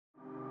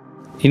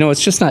You know,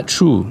 it's just not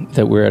true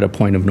that we're at a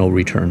point of no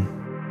return.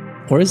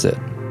 Or is it?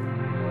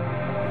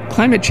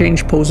 Climate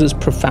change poses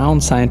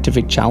profound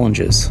scientific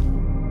challenges.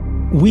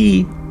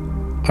 We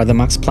are the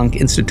Max Planck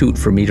Institute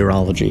for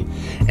Meteorology,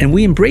 and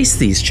we embrace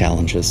these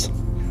challenges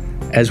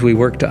as we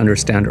work to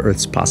understand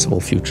Earth's possible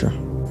future.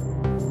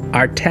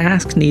 Our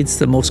task needs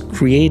the most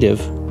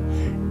creative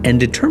and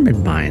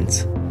determined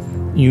minds,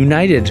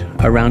 united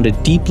around a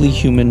deeply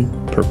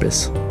human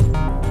purpose.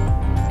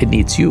 It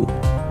needs you.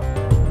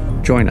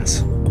 Join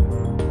us.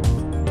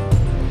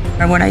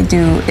 What I do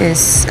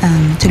is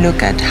to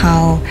look at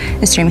how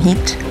extreme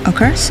heat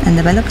occurs and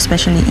develops,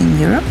 especially in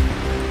Europe.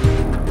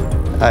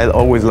 I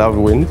always loved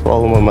wind for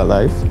all of my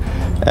life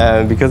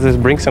because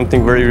it brings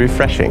something very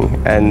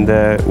refreshing, and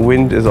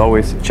wind is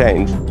always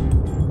change.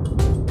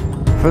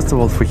 First of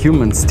all, for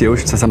humans, the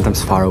oceans are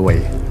sometimes far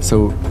away.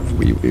 So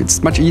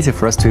it's much easier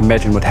for us to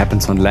imagine what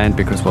happens on land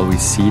because, well, we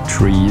see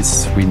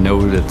trees, we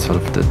know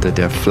that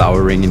they're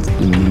flowering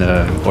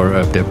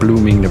or they're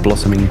blooming, they're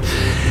blossoming.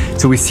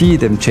 So we see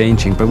them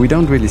changing, but we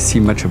don't really see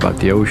much about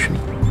the ocean.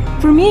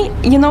 For me,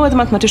 you know, as a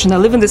mathematician, I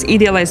live in this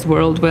idealized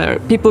world where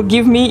people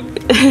give me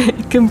a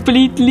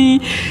completely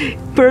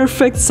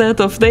perfect set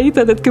of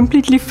data that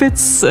completely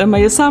fits my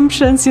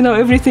assumptions. You know,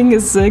 everything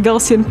is a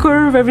Gaussian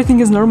curve,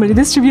 everything is normally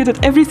distributed,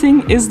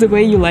 everything is the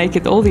way you like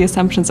it, all the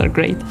assumptions are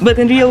great. But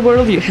in real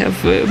world you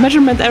have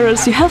measurement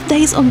errors, you have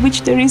days on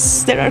which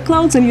there are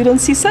clouds and you don't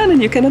see sun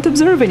and you cannot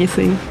observe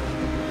anything.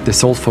 The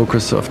sole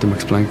focus of the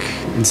Max Planck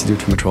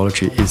Institute for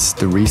Meteorology is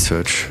the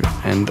research,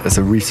 and as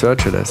a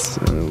researcher, that's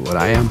what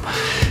I am,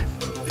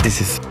 this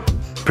is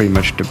pretty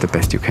much the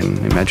best you can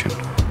imagine.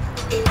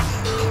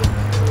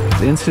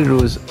 The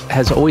Institute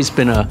has always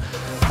been a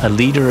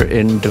leader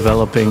in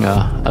developing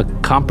a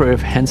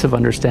comprehensive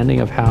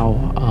understanding of how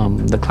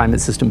the climate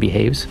system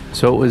behaves.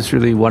 So it was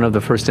really one of the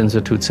first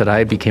institutes that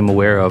I became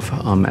aware of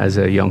as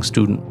a young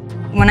student.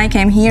 When I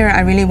came here, I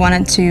really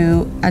wanted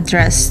to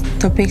address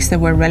topics that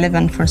were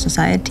relevant for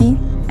society,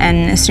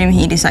 and extreme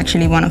heat is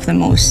actually one of the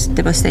most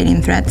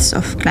devastating threats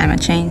of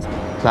climate change.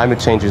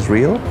 Climate change is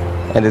real,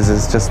 and this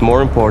is just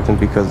more important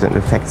because it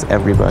affects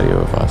everybody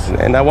of us.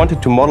 And I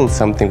wanted to model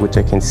something which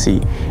I can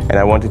see, and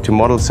I wanted to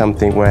model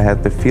something where I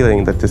had the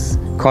feeling that this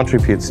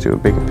contributes to a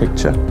bigger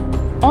picture.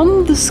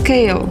 On the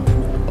scale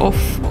of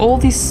all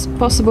these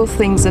possible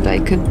things that I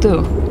could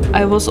do,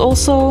 I was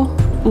also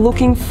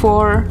looking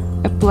for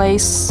a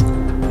place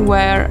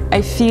where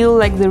I feel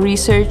like the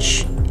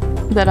research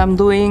that I'm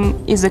doing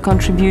is a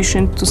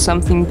contribution to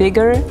something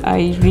bigger.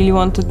 I really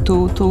wanted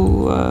to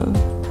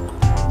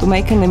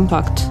make an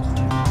impact.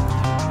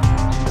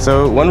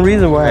 So one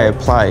reason why I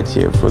applied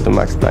here for the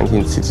Max Planck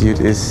Institute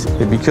is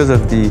because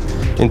of the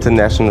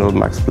International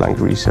Max Planck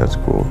Research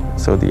School,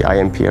 so the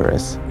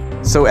IMPRS.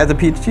 So as a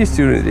PhD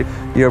student,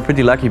 you're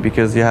pretty lucky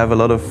because you have a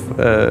lot of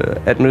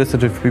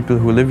administrative people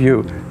who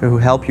who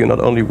help you not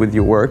only with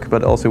your work,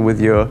 but also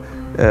with your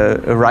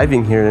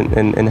arriving here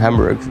in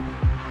Hamburg.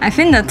 I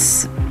think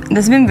that's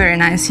been very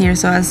nice here.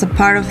 So as a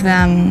part of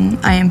the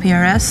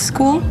IMPRS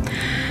school,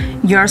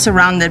 you are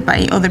surrounded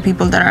by other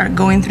people that are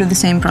going through the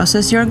same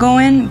process you're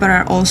going, but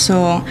are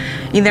also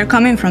either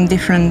coming from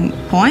different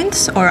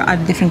points or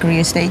at different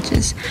career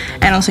stages.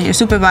 And also your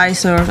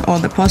supervisor or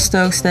the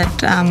postdocs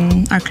that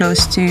are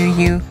close to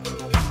you.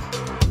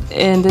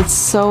 And it's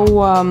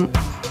so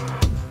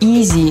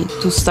easy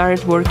to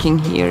start working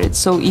here. It's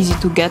so easy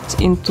to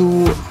get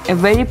into a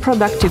very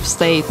productive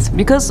state,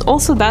 because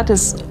also that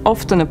is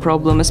often a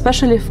problem,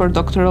 especially for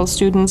doctoral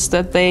students,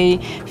 that they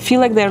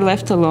feel like they're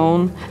left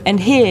alone. And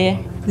here,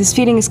 this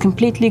feeling is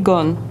completely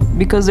gone,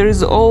 because there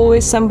is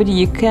always somebody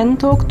you can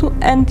talk to,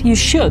 and you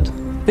should.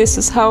 This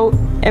is how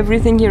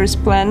everything here is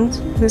planned.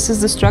 This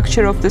is the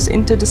structure of this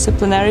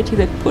interdisciplinarity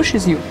that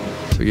pushes you.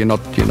 So you're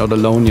not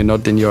alone. You're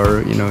not in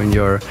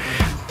your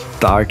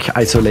dark,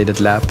 isolated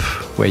lab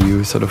where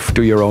you sort of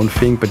do your own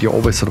thing, but you're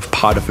always sort of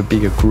part of a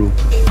bigger group.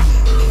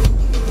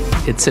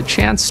 It's a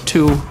chance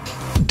to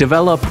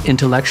develop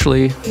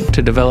intellectually,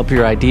 to develop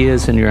your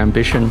ideas and your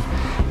ambition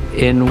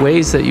in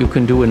ways that you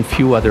can do in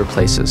few other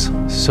places.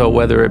 So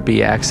whether it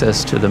be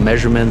access to the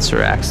measurements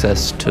or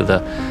access to the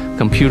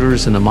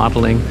computers and the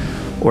modeling,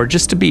 or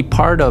just to be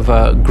part of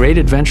a great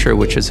adventure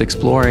which is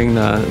exploring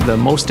the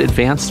most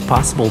advanced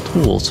possible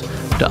tools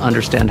to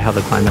understand how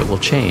the climate will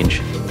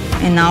change.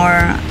 In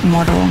our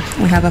model,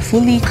 we have a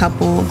fully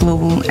coupled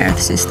global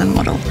Earth system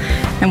model.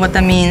 And what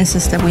that means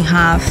is that we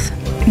have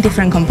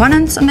different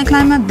components on the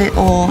climate that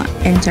all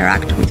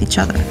interact with each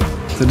other.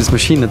 So this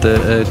machine at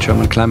the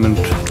German Climate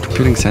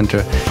Computing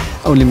Center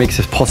only makes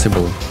it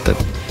possible that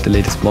the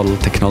latest model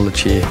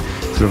technology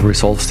sort of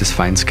resolves these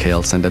fine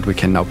scales, and that we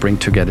can now bring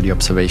together the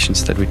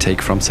observations that we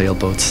take from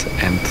sailboats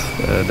and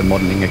the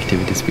modeling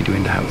activities we do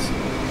in the house.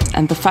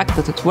 And the fact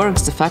that it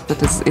works, the fact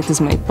that it is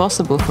made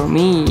possible for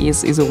me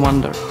is a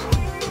wonder.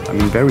 I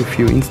mean, very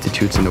few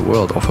institutes in the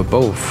world offer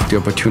both the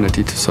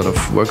opportunity to sort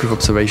of work with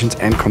observations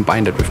and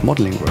combine that with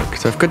modeling work.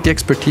 So I've got the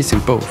expertise in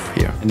both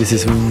here, and this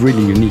is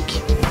really unique.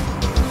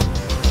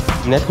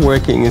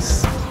 Networking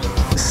is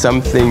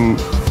something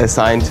a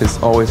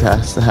scientist always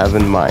has to have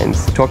in mind.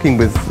 Talking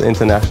with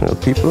international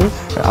people,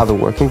 other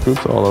working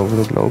groups all over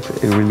the globe,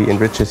 it really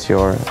enriches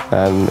your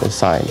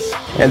science.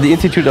 And the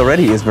institute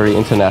already is very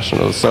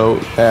international, so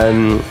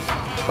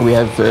we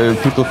have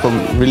people from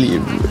really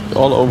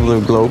all over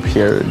the globe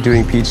here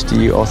doing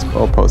PhD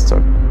or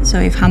postdoc. So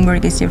if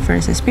Hamburg is your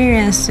first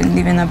experience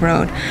living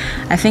abroad,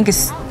 I think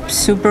it's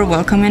super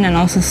welcoming and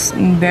also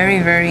very,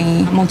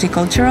 very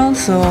multicultural.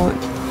 So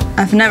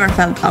I've never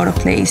felt out of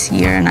place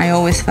here, and I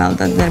always felt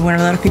that there were a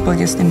lot of people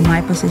just in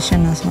my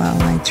position as well,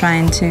 like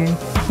trying to,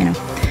 you know,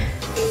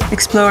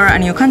 explore a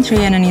new country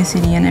and a new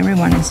city, and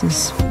everyone is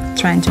just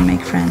trying to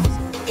make friends.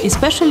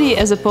 Especially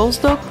as a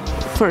postdoc,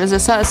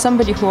 as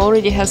somebody who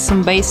already has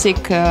some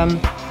basic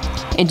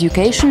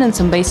education and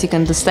some basic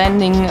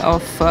understanding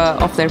of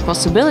their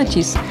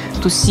possibilities,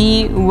 to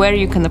see where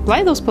you can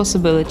apply those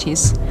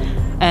possibilities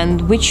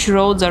and which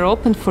roads are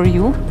open for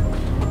you.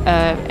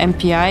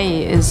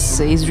 MPI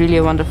is really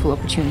a wonderful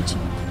opportunity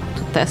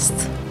to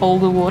test all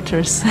the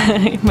waters,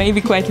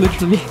 maybe quite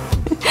literally.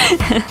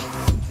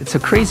 It's a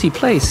crazy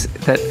place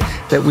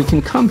that we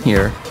can come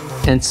here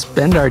and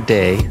spend our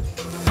day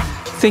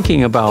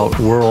thinking about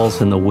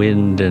whirls in the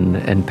wind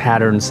and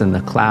patterns in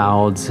the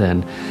clouds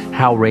and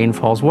how rain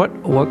falls.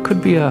 What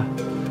could be a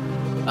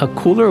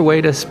cooler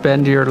way to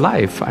spend your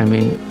life? I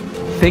mean,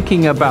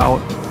 thinking about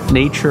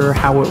nature,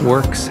 how it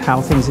works,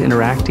 how things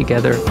interact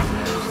together,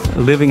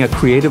 living a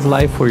creative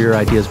life where your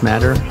ideas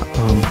matter.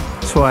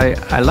 So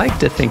I like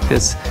to think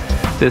this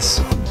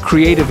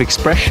creative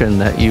expression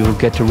that you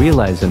get to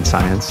realize in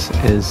science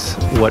is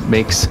what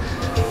makes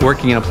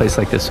working in a place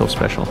like this so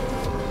special.